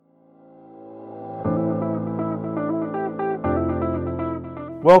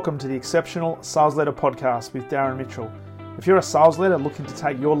Welcome to the Exceptional Sales Leader Podcast with Darren Mitchell. If you're a sales leader looking to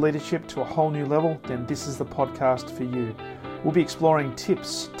take your leadership to a whole new level, then this is the podcast for you. We'll be exploring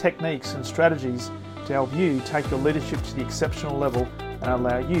tips, techniques, and strategies to help you take your leadership to the exceptional level and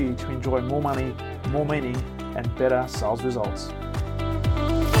allow you to enjoy more money, more meaning, and better sales results.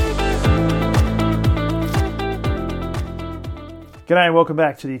 G'day and welcome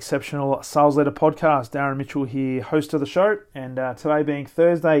back to the Exceptional Sales Leader Podcast. Darren Mitchell here, host of the show, and today being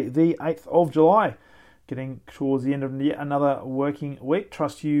Thursday, the 8th of July, getting towards the end of yet another working week.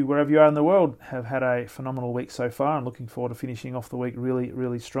 Trust you, wherever you are in the world, have had a phenomenal week so far. I'm looking forward to finishing off the week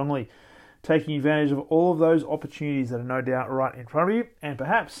really strongly, taking advantage of all of those opportunities that are no doubt right in front of you, and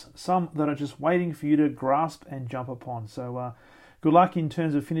perhaps some that are just waiting for you to grasp and jump upon. So good luck in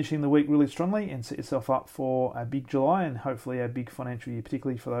terms of finishing the week really strongly and set yourself up for a big July and hopefully a big financial year,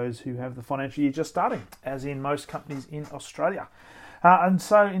 particularly for those who have the financial year just starting, as in most companies in Australia. And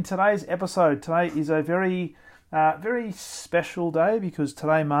so in today's episode, today is a very special day because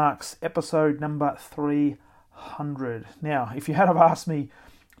today marks episode number 300. Now, if you had have asked me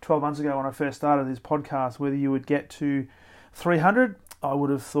 12 months ago when I first started this podcast whether you would get to 300, I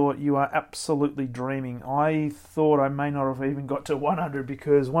would have thought you are absolutely dreaming. I thought I may not have even got to 100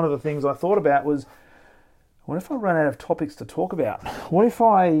 because one of the things I thought about was, what if I run out of topics to talk about? What if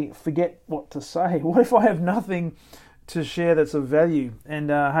I forget what to say? What if I have nothing to share that's of value? And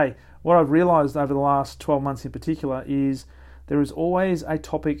hey, what I've realized over the last 12 months in particular is there is always a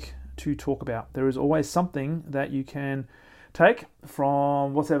topic to talk about. There is always something that you can take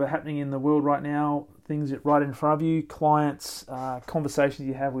from what's ever happening in the world right now, things right in front of you, clients, conversations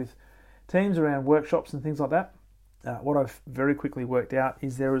you have with teams around workshops and things like that. What I've very quickly worked out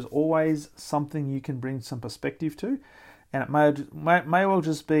is there is always something you can bring some perspective to, and it may well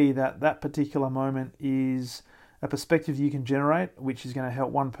just be that particular moment is a perspective you can generate, which is going to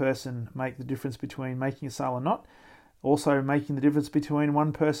help one person make the difference between making a sale and not. Also making the difference between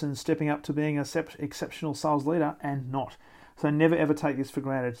one person stepping up to being an exceptional sales leader and not. So never ever take this for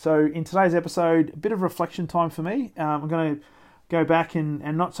granted. So in today's episode, a bit of reflection time for me. I'm going to go back and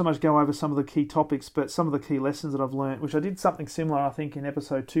not so much go over some of the key topics, but some of the key lessons that I've learned, which I did something similar, I think, in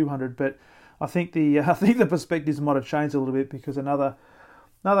episode 200. But I think the perspectives might have changed a little bit because another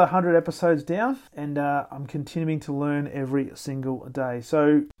 100 episodes down, and I'm continuing to learn every single day.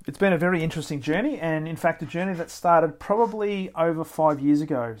 So it's been a very interesting journey, and in fact a journey that started probably over 5 years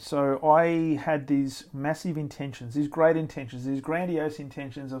ago. So I had these massive intentions, these great intentions, these grandiose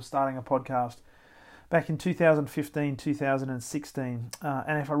intentions of starting a podcast back in 2015, 2016.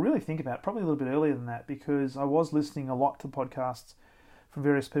 And if I really think about it, probably a little bit earlier than that, because I was listening a lot to podcasts from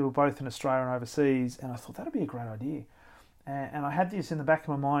various people, both in Australia and overseas, and I thought that'd be a great idea. And I had this in the back of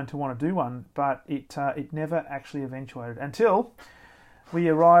my mind to want to do one, but it never actually eventuated until we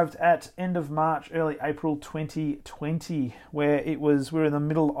arrived at end of March, early April 2020, where we're in the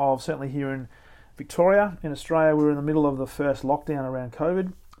middle of, certainly here in Victoria, in Australia, we were in the middle of the first lockdown around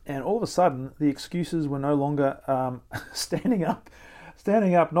COVID, and all of a sudden the excuses were no longer standing up.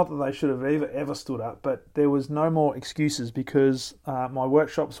 Not that they should have ever stood up, but there was no more excuses because my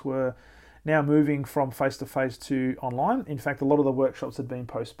workshops were now moving from face-to-face to online. In fact, a lot of the workshops had been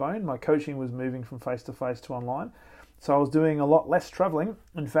postponed. My coaching was moving from face-to-face to online. So I was doing a lot less traveling.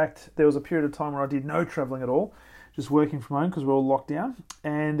 In fact, there was a period of time where I did no traveling at all, just working from home because we're all locked down.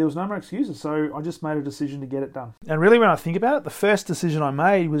 And there was no more excuses. So I just made a decision to get it done. And really, when I think about it, the first decision I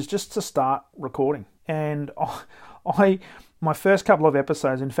made was just to start recording. And my first couple of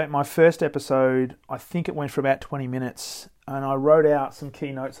episodes, in fact, my first episode, I think it went for about 20 minutes. And I wrote out some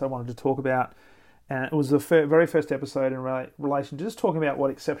key notes I wanted to talk about. And it was the very first episode in relation to just talking about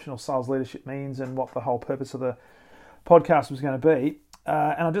what exceptional sales leadership means and what the whole purpose of the podcast was going to be.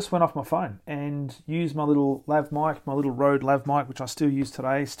 And I just went off my phone and used my little lav mic, my little Rode lav mic, which I still use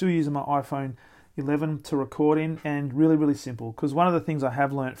today, still using my iPhone 11 to record in, and really simple. Because one of the things I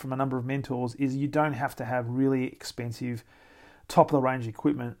have learned from a number of mentors is you don't have to have really expensive, top-of-the-range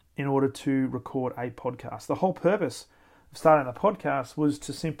equipment in order to record a podcast. The whole purpose of starting the podcast was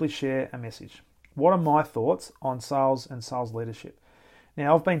to simply share a message. What are my thoughts on sales and sales leadership?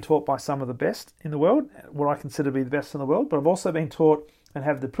 Now, I've been taught by some of the best in the world, what I consider to be the best in the world, but I've also been taught and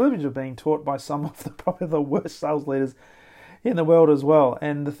have the privilege of being taught by some of probably the worst sales leaders in the world as well.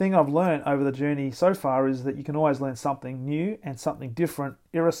 And the thing I've learned over the journey so far is that you can always learn something new and something different,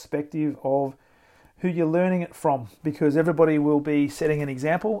 irrespective of who you're learning it from, because everybody will be setting an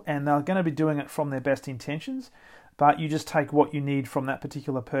example and they're going to be doing it from their best intentions, but you just take what you need from that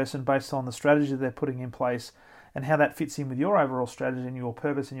particular person based on the strategy they're putting in place and how that fits in with your overall strategy and your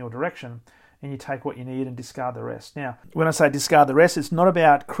purpose and your direction, and you take what you need and discard the rest. Now, when I say discard the rest, it's not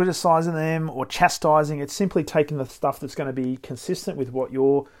about criticizing them or chastising. It's simply taking the stuff that's going to be consistent with what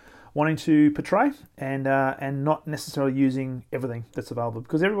you're wanting to portray, and not necessarily using everything that's available,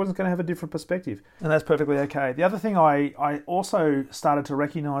 because everyone's going to have a different perspective, and that's perfectly okay. The other thing I also started to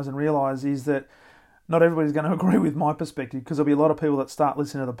recognize and realize is that not everybody's going to agree with my perspective, because there'll be a lot of people that start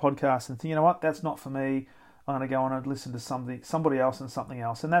listening to the podcast and think, you know what, that's not for me. I'm going to go on and listen to somebody else and something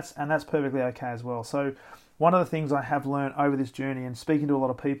else, and that's perfectly okay as well. So one of the things I have learned over this journey and speaking to a lot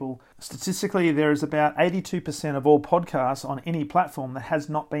of people, statistically there is about 82% of all podcasts on any platform that has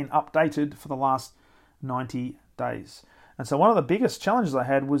not been updated for the last 90 days. And so one of the biggest challenges I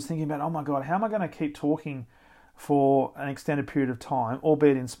had was thinking about, oh my God, how am I going to keep talking for an extended period of time,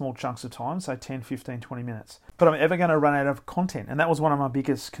 albeit in small chunks of time, so 10, 15, 20 minutes. But I'm ever going to run out of content, and that was one of my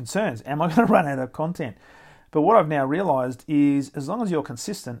biggest concerns. Am I going to run out of content? But what I've now realised is, as long as you're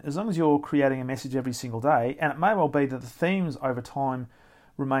consistent, as long as you're creating a message every single day, and it may well be that the themes over time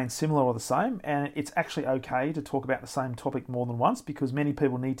remain similar or the same, and it's actually okay to talk about the same topic more than once, because many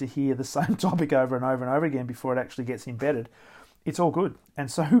people need to hear the same topic over and over and over again before it actually gets embedded. It's all good. And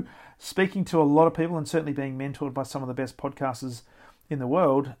so speaking to a lot of people and certainly being mentored by some of the best podcasters in the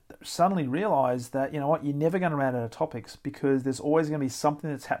world, suddenly realise that, you know what, you're never going to run out of topics, because there's always going to be something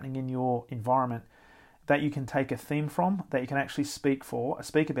that's happening in your environment that you can take a theme from, that you can actually speak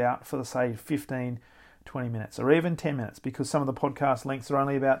about for, say, 15, 20 minutes, or even 10 minutes, because some of the podcast lengths are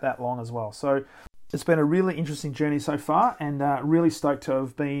only about that long as well. So it's been a really interesting journey so far, and really stoked to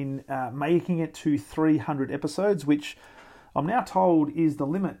have been making it to 300 episodes, which I'm now told is the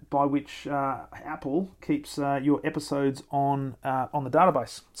limit by which Apple keeps your episodes on the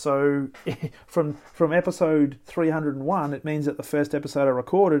database. So from episode 301, it means that the first episode I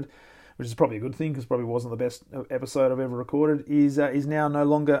recorded, which is probably a good thing because probably wasn't the best episode I've ever recorded, is now no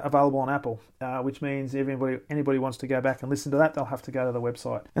longer available on Apple, which means anybody wants to go back and listen to that, they'll have to go to the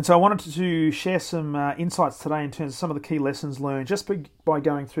website. And so I wanted to share some insights today in terms of some of the key lessons learned just by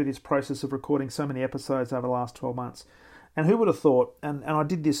going through this process of recording so many episodes over the last 12 months. And who would have thought, and I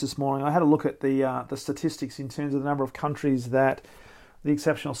did this morning, I had a look at the statistics in terms of the number of countries that the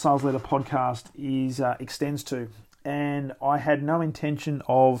Exceptional Sales Leader podcast extends to. And I had no intention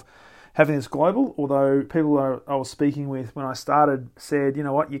of having this global, although people I was speaking with when I started said, you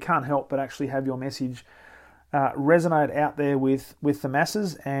know what, you can't help but actually have your message resonate out there with the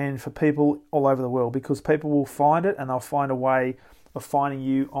masses and for people all over the world, because people will find it and they'll find a way of finding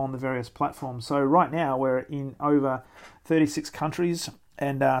you on the various platforms. So right now we're in over 36 countries,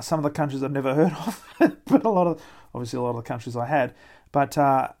 and some of the countries I've never heard of, but a lot of the countries I had. But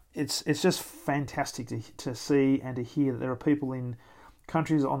it's just fantastic to see and to hear that there are people in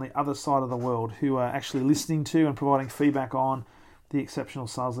countries on the other side of the world who are actually listening to and providing feedback on the Exceptional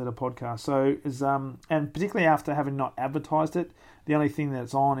Sales Leader podcast. So, and particularly after having not advertised it, the only thing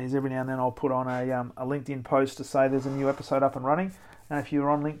that's on is every now and then I'll put on a LinkedIn post to say there's a new episode up and running. And if you're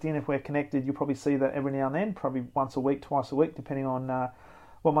on LinkedIn, if we're connected, you'll probably see that every now and then, probably once a week, twice a week, depending on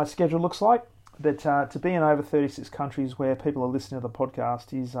what my schedule looks like. But to be in over 36 countries where people are listening to the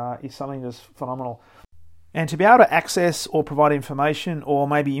podcast is something just phenomenal. And to be able to access or provide information or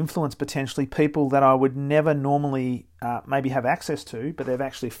maybe influence potentially people that I would never normally maybe have access to, but they've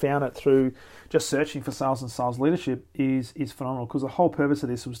actually found it through just searching for sales and sales leadership is phenomenal, because the whole purpose of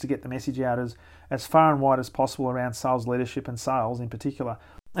this was to get the message out as far and wide as possible around sales leadership and sales in particular.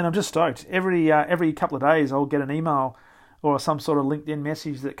 And I'm just stoked. Every couple of days I'll get an email or some sort of LinkedIn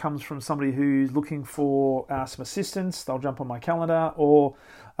message that comes from somebody who's looking for some assistance. They'll jump on my calendar, or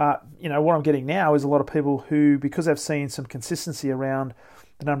what I'm getting now is a lot of people who, because they've seen some consistency around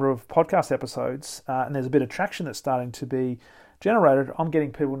the number of podcast episodes, and there's a bit of traction that's starting to be generated, I'm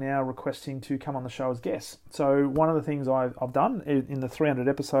getting people now requesting to come on the show as guests. So one of the things I've done in the 300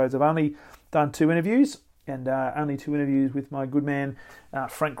 episodes, I've only done 2 interviews, and only 2 interviews with my good man,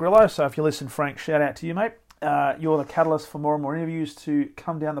 Frank Grillo. So if you listen, Frank, shout out to you, mate. You're the catalyst for more and more interviews to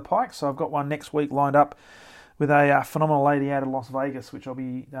come down the pike. So I've got one next week lined up with a phenomenal lady out of Las Vegas, which I'll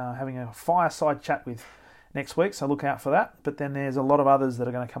be having a fireside chat with next week. So look out for that. But then there's a lot of others that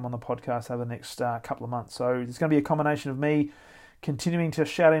are going to come on the podcast over the next couple of months. So there's going to be a combination of me continuing to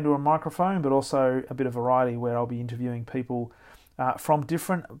shout into a microphone, but also a bit of variety where I'll be interviewing people from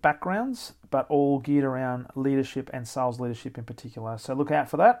different backgrounds, but all geared around leadership and sales leadership in particular. So look out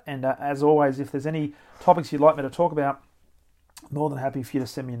for that. And as always, if there's any topics you'd like me to talk about, more than happy for you to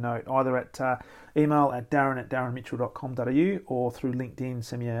send me a note, either at email at darren@darrenmitchell.com.au or through LinkedIn,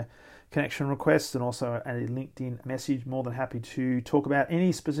 send me a connection request and also a LinkedIn message. More than happy to talk about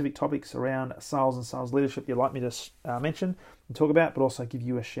any specific topics around sales and sales leadership you'd like me to mention and talk about, but also give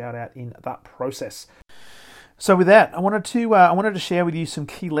you a shout out in that process. So with that, I wanted to share with you some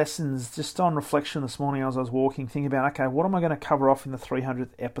key lessons just on reflection this morning as I was walking, thinking about, okay, what am I going to cover off in the 300th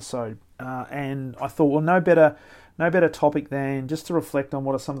episode? And I thought, well, no better topic than just to reflect on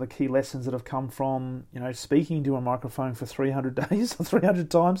what are some of the key lessons that have come from, speaking to a microphone for 300 days or 300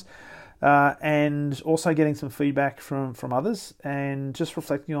 times, and also getting some feedback from others, and just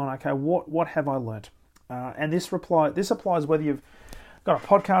reflecting on, okay, what have I learnt? And this applies whether you've got a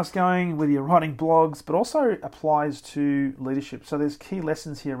podcast going, whether you're writing blogs, but also applies to leadership. So there's key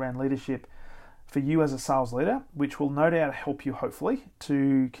lessons here around leadership for you as a sales leader, which will no doubt help you, hopefully,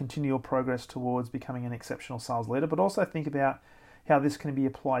 to continue your progress towards becoming an exceptional sales leader, but also think about how this can be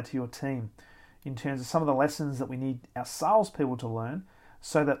applied to your team in terms of some of the lessons that we need our salespeople to learn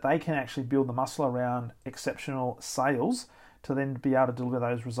so that they can actually build the muscle around exceptional sales to then be able to deliver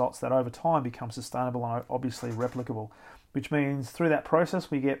those results that over time become sustainable and obviously replicable, which means through that process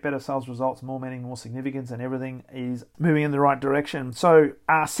we get better sales results, more meaning, more significance, and everything is moving in the right direction. So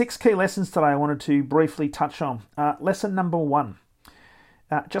 6 key lessons today I wanted to briefly touch on. Lesson number 1,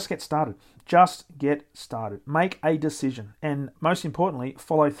 just get started. Just get started. Make a decision, and most importantly,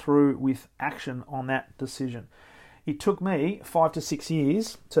 follow through with action on that decision. It took me 5 to 6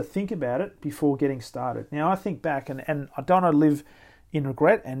 years to think about it before getting started. Now I think back, and I don't want to live in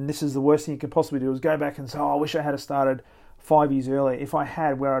regret, and this is the worst thing you could possibly do, is go back and say, I wish I had started 5 years earlier. If I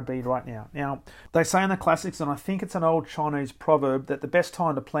had, where I'd be right now. Now, they say in the classics, and I think it's an old Chinese proverb, that the best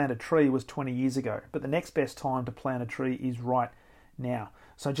time to plant a tree was 20 years ago, but the next best time to plant a tree is right now.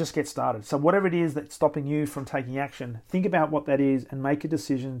 So just get started. So whatever it is that's stopping you from taking action, think about what that is and make a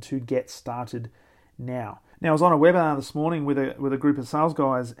decision to get started now. Now, I was on a webinar this morning with a group of sales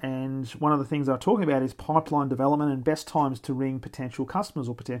guys, and one of the things they were talking about is pipeline development and best times to ring potential customers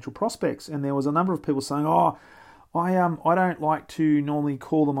or potential prospects. And there was a number of people saying, I don't like to normally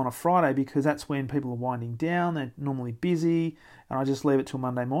call them on a Friday because that's when people are winding down, they're normally busy, and I just leave it till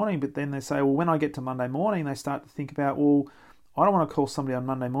Monday morning. But then they say, well, when I get to Monday morning, they start to think about, well, I don't want to call somebody on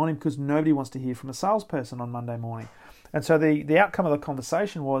Monday morning because nobody wants to hear from a salesperson on Monday morning. And so the outcome of the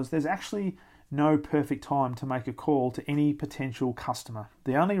conversation was there's actually no perfect time to make a call to any potential customer.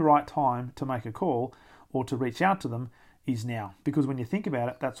 The only right time to make a call or to reach out to them is now, because when you think about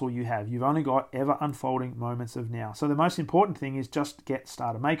it, that's all you have. You've only got ever unfolding moments of now. So the most important thing is just get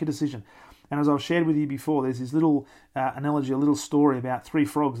started, make a decision. And as I've shared with you before, there's this little analogy, a little story about 3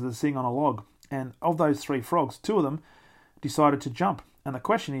 frogs that are sitting on a log. And of those 3 frogs, 2 of them decided to jump. And the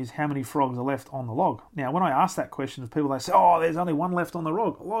question is, how many frogs are left on the log? Now, when I ask that question to people, they say, there's only 1 left on the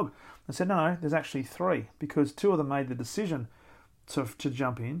log. I said, no, there's actually 3, because 2 of them made the decision to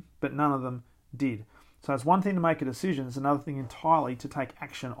jump in, but none of them did. So it's one thing to make a decision, it's another thing entirely to take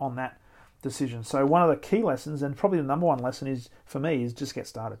action on that decision. So one of the key lessons, and probably the number 1 lesson is for me, is just get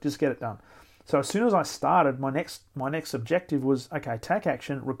started, just get it done. So as soon as I started, my next objective was, okay, take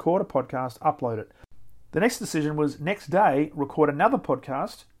action, record a podcast, upload it. The next decision was next day, record another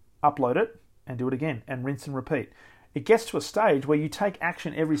podcast, upload it, and do it again, and rinse and repeat. It gets to a stage where you take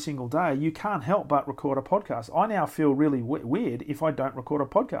action every single day. You can't help but record a podcast. I now feel really weird if I don't record a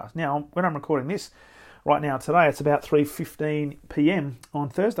podcast. Now, when I'm recording this right now today, it's about 3:15 p.m. on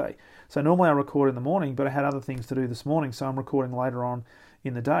Thursday. So normally I record in the morning, but I had other things to do this morning, so I'm recording later on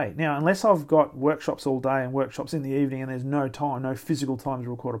in the day. Now, unless I've got workshops all day and workshops in the evening and there's no physical time to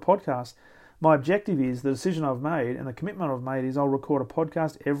record a podcast, my objective is, the decision I've made and the commitment I've made is I'll record a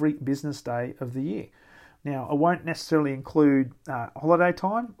podcast every business day of the year. Now, I won't necessarily include holiday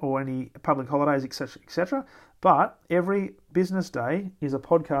time or any public holidays, etc., but every business day is a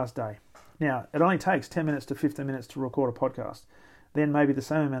podcast day. Now, it only takes 10 minutes to 15 minutes to record a podcast. Then maybe the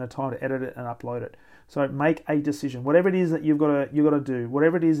same amount of time to edit it and upload it. So make a decision. Whatever it is that you've got to do,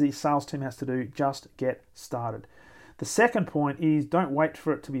 whatever it is the sales team has to do, just get started. The second point is, don't wait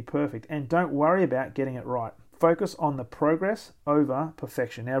for it to be perfect, and don't worry about getting it right. Focus on the progress over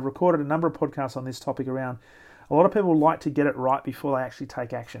perfection. Now, I've recorded a number of podcasts on this topic around a lot of people like to get it right before they actually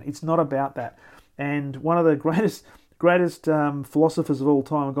take action. It's not about that. And one of the greatest philosophers of all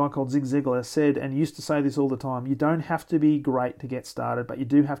time, a guy called Zig Ziglar, said, and used to say this all the time, you don't have to be great to get started, but you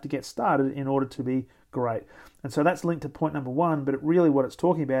do have to get started in order to be great. And so that's linked to point number 1, but really what it's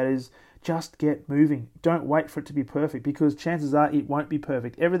talking about is just get moving. Don't wait for it to be perfect, because chances are it won't be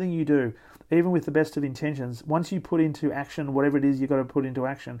perfect. Everything you do, even with the best of intentions, once you put into action whatever it is you've got to put into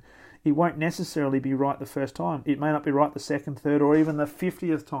action, it won't necessarily be right the first time. It may not be right the second, third, or even the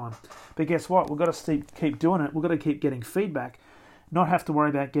 50th time. But guess what? We've got to keep doing it. We've got to keep getting feedback. not have to worry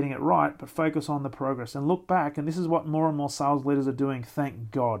about getting it right, but focus on the progress and look back. And this is what more and more sales leaders are doing,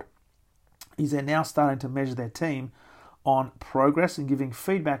 thank God, is they're now starting to measure their team on progress and giving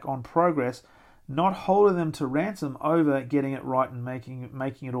feedback on progress, not holding them to ransom over getting it right and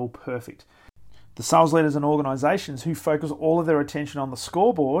making it all perfect. The sales leaders and organizations who focus all of their attention on the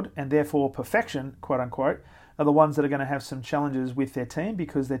scoreboard and therefore perfection, quote unquote, are the ones that are going to have some challenges with their team,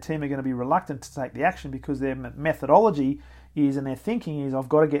 because their team are going to be reluctant to take the action because their methodology is, and their thinking is, I've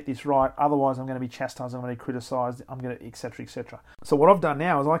got to get this right, otherwise I'm going to be chastised, I'm going to be criticized, I'm going to, etc., etc. So what I've done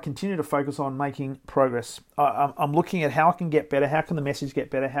now is I continue to focus on making progress. I'm looking at how I can get better, how can the message get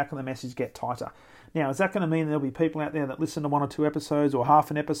better, how can the message get tighter. Now, is that going to mean there'll be people out there that listen to 1 or 2 episodes or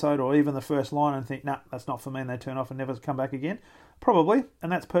half an episode or even the first line and think, nah, that's not for me, and they turn off and never come back again? Probably,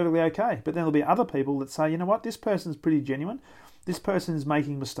 and that's perfectly okay. But then there'll be other people that say, you know what, this person's pretty genuine, this person is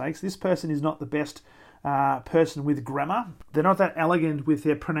making mistakes, this person is not the best person with grammar, they're not that elegant with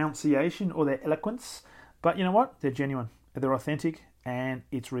their pronunciation or their eloquence, but you know what, they're genuine, they're authentic, and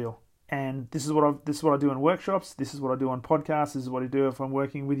it's real. And this is what I do in workshops, this is what I do on podcasts, this is what I do if I'm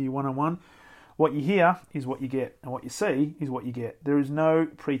working with you one-on-one. What you hear is what you get, and what you see is what you get. There is no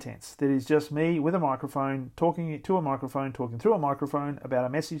pretense. That is just me with a microphone, talking to a microphone, talking through a microphone about a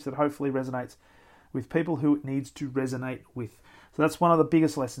message that hopefully resonates with people who it needs to resonate with. So that's one of the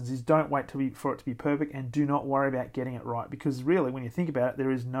biggest lessons, is don't wait for it to be perfect, and do not worry about getting it right, because really, when you think about it, there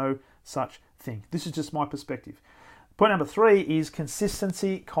is no such thing. This is just my perspective. Point number 3 is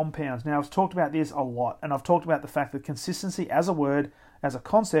consistency compounds. Now, I've talked about this a lot, and I've talked about the fact that consistency as a word, as a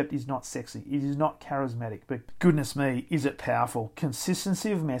concept, is not sexy. It is not charismatic, but goodness me, is it powerful.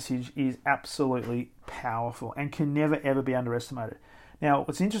 Consistency of message is absolutely powerful and can never, ever be underestimated. Now,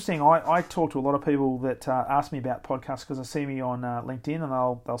 what's interesting, I talk to a lot of people that ask me about podcasts because they see me on LinkedIn,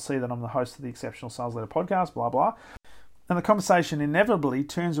 and they'll see that I'm the host of the Exceptional Sales Leader podcast, blah, blah. And the conversation inevitably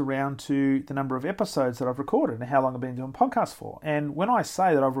turns around to the number of episodes that I've recorded and how long I've been doing podcasts for. And when I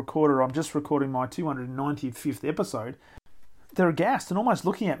say that I'm just recording my 295th episode, they're aghast and almost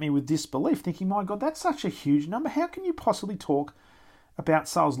looking at me with disbelief, thinking, my God, that's such a huge number. How can you possibly talk about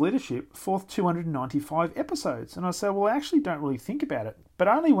sales leadership for 295 episodes? And I say, well, I actually don't really think about it. But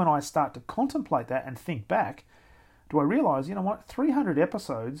only when I start to contemplate that and think back, do I realize, you know what, 300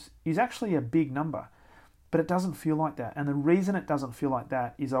 episodes is actually a big number. But it doesn't feel like that. And the reason it doesn't feel like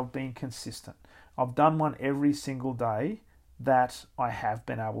that is I've been consistent. I've done one every single day that I have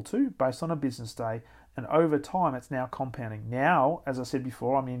been able to, based on a business day. And over time, it's now compounding. Now, as I said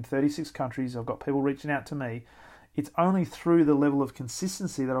before, I'm in 36 countries. I've got people reaching out to me. It's only through the level of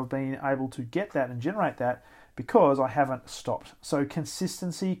consistency that I've been able to get that and generate that, because I haven't stopped. So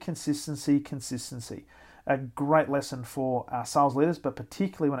consistency, consistency, consistency. A great lesson for our sales leaders, but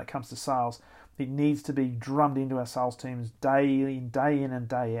particularly when it comes to sales, it needs to be drummed into our sales teams day in and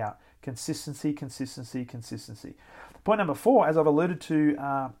day out. Consistency, consistency, consistency. Point number 4, as I've alluded to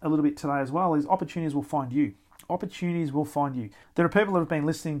a little bit today as well, is opportunities will find you. Opportunities will find you. There are people that have been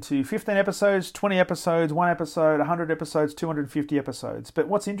listening to 15 episodes, 20 episodes, 1 episode, 100 episodes, 250 episodes. But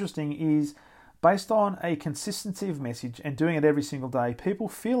what's interesting is, based on a consistency of message and doing it every single day, people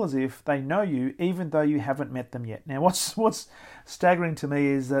feel as if they know you even though you haven't met them yet. Now, what's staggering to me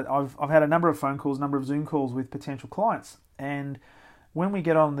is that I've had a number of phone calls, a number of Zoom calls with potential clients, and when we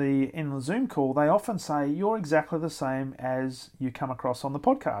get in the Zoom call, they often say, you're exactly the same as you come across on the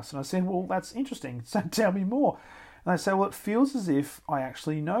podcast. And I said, well, that's interesting, so tell me more. And they say, well, it feels as if I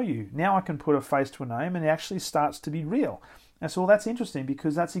actually know you. Now I can put a face to a name, and it actually starts to be real. And I said, well, that's interesting,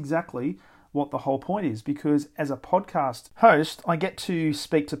 because that's exactly what the whole point is, because as a podcast host, I get to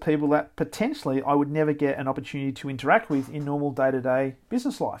speak to people that potentially I would never get an opportunity to interact with in normal day-to-day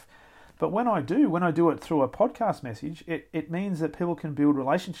business life. But when I do it through a podcast message, it means that people can build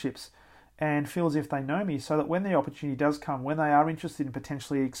relationships and feel as if they know me, so that when the opportunity does come, when they are interested in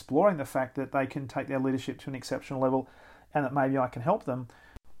potentially exploring the fact that they can take their leadership to an exceptional level and that maybe I can help them,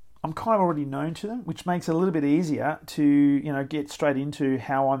 I'm kind of already known to them, which makes it a little bit easier to get straight into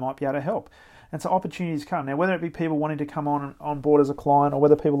how I might be able to help. And so opportunities come. Now, whether it be people wanting to come on board as a client, or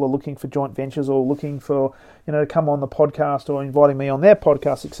whether people are looking for joint ventures, or looking for, to come on the podcast, or inviting me on their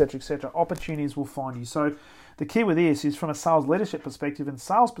podcast, etc., opportunities will find you. So the key with this is, from a sales leadership perspective and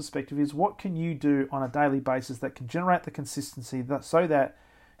sales perspective, is what can you do on a daily basis that can generate the consistency so that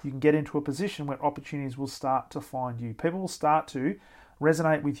you can get into a position where opportunities will start to find you. People will start to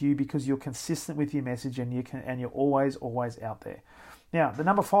resonate with you because you're consistent with your message, and you're always out there. Now,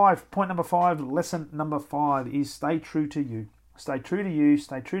 point number 5, lesson number 5 is stay true to you. Stay true to you,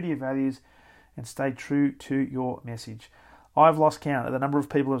 stay true to your values, and stay true to your message. I've lost count of the number of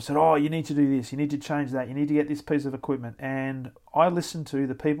people who have said, oh, you need to do this, you need to change that, you need to get this piece of equipment. And I listen to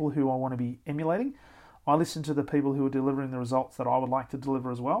the people who I want to be emulating. I listen to the people who are delivering the results that I would like to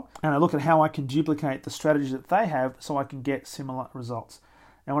deliver as well. And I look at how I can duplicate the strategy that they have so I can get similar results.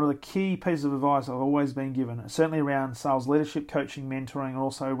 And one of the key pieces of advice I've always been given, certainly around sales leadership, coaching, mentoring, and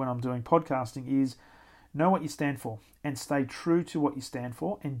also when I'm doing podcasting, is know what you stand for and stay true to what you stand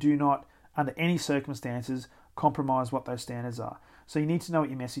for, and do not, under any circumstances, compromise what those standards are. So you need to know what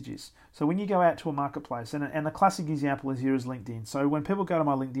your message is. So when you go out to a marketplace, and the classic example is here is LinkedIn. So when people go to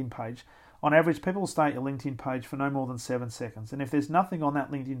my LinkedIn page, on average, people will stay at your LinkedIn page for no more than 7 seconds. And if there's nothing on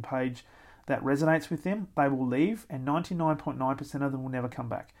that LinkedIn page that resonates with them, they will leave, and 99.9% of them will never come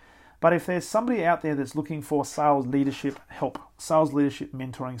back. But if there's somebody out there that's looking for sales leadership help, sales leadership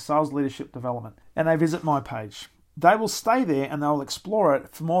mentoring, sales leadership development, and they visit my page, they will stay there and they'll explore it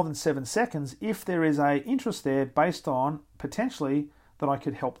for more than 7 seconds if there is an interest there based on potentially that I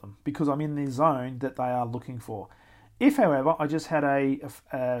could help them because I'm in the zone that they are looking for. If, however, I just had a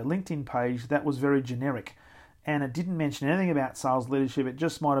LinkedIn page that was very generic and it didn't mention anything about sales leadership, it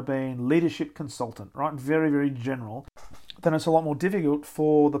just might have been leadership consultant, right? Very, very general. Then it's a lot more difficult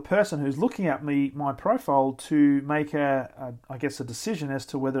for the person who's looking at my profile to make a decision as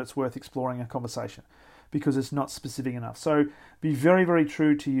to whether it's worth exploring a conversation because it's not specific enough. So be very, very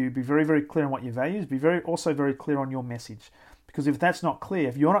true to you. Be very, very clear on what your values. Be also very clear on your message. Because if that's not clear,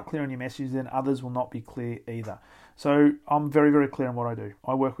 if you're not clear on your message, then others will not be clear either. So I'm very, very clear on what I do.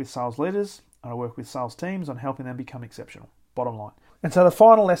 I work with sales leaders and I work with sales teams on helping them become exceptional. Bottom line. And so the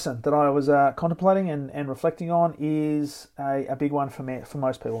final lesson that I was contemplating and reflecting on is a big one for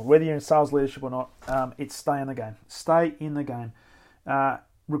most people. Whether you're in sales leadership or not, it's stay in the game. Stay in the game.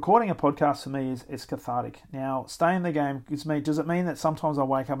 Recording a podcast for me is cathartic. Now, stay in the game does it mean that sometimes I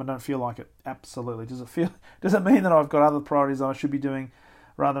wake up and don't feel like it? Absolutely. Does it mean that I've got other priorities that I should be doing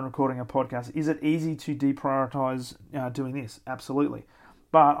rather than recording a podcast? Is it easy to deprioritize doing this? Absolutely.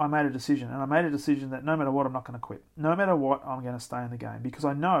 But I made a decision, and I made a decision that no matter what, I'm not going to quit. No matter what, I'm going to stay in the game because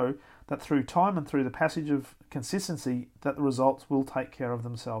I know that through time and through the passage of consistency that the results will take care of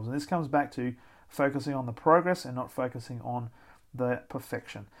themselves. And this comes back to focusing on the progress and not focusing on the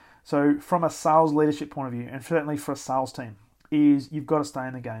perfection. So from a sales leadership point of view, and certainly for a sales team, is you've got to stay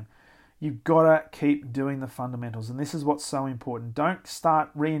in the game. You've got to keep doing the fundamentals. And this is what's so important. Don't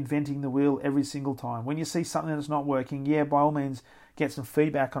start reinventing the wheel every single time. When you see something that's not working, by all means, get some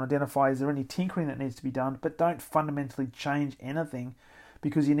feedback on identify, is there any tinkering that needs to be done? But don't fundamentally change anything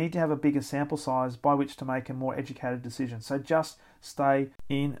because you need to have a bigger sample size by which to make a more educated decision. So just stay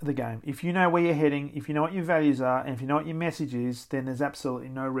in the game. If you know where you're heading, if you know what your values are, and if you know what your message is, then there's absolutely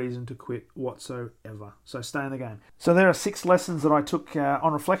no reason to quit whatsoever. So stay in the game. So there are 6 lessons that I took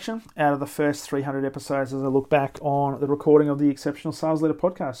on reflection out of the first 300 episodes as I look back on the recording of the Exceptional Sales Leader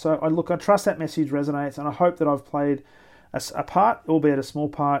podcast. So I trust that message resonates, and I hope that I've played a part, albeit a small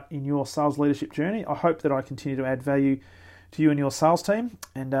part, in your sales leadership journey. I hope that I continue to add value to you and your sales team,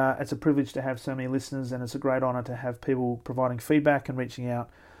 and it's a privilege to have so many listeners, and it's a great honour to have people providing feedback and reaching out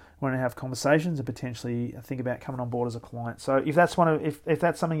when I have conversations and potentially think about coming on board as a client. So if that's if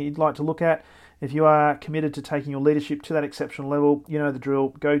that's something you'd like to look at, if you are committed to taking your leadership to that exceptional level, you know the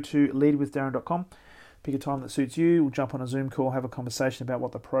drill. Go to leadwithdarren.com, pick a time that suits you. We'll jump on a Zoom call, have a conversation about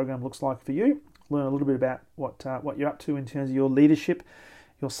what the program looks like for you, learn a little bit about what you're up to in terms of your leadership,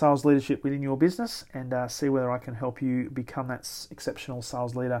 your sales leadership within your business, and see whether I can help you become that exceptional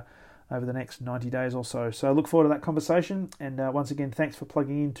sales leader over the next 90 days or so. So I look forward to that conversation. And once again, thanks for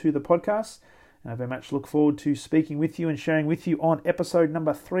plugging into the podcast. And I very much look forward to speaking with you and sharing with you on episode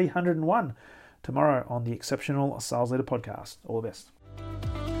number 301 tomorrow on the Exceptional Sales Leader podcast. All the best.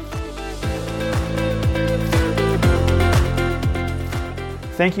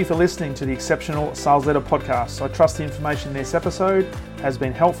 Thank you for listening to the Exceptional Sales Leader podcast. I trust the information in this episode has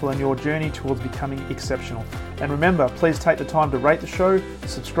been helpful in your journey towards becoming exceptional. And remember, please take the time to rate the show,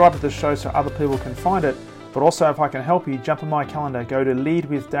 subscribe to the show so other people can find it. But also, if I can help you, jump on my calendar, go to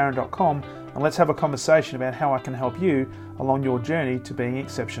leadwithdarren.com, and let's have a conversation about how I can help you along your journey to being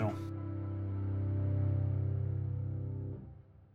exceptional.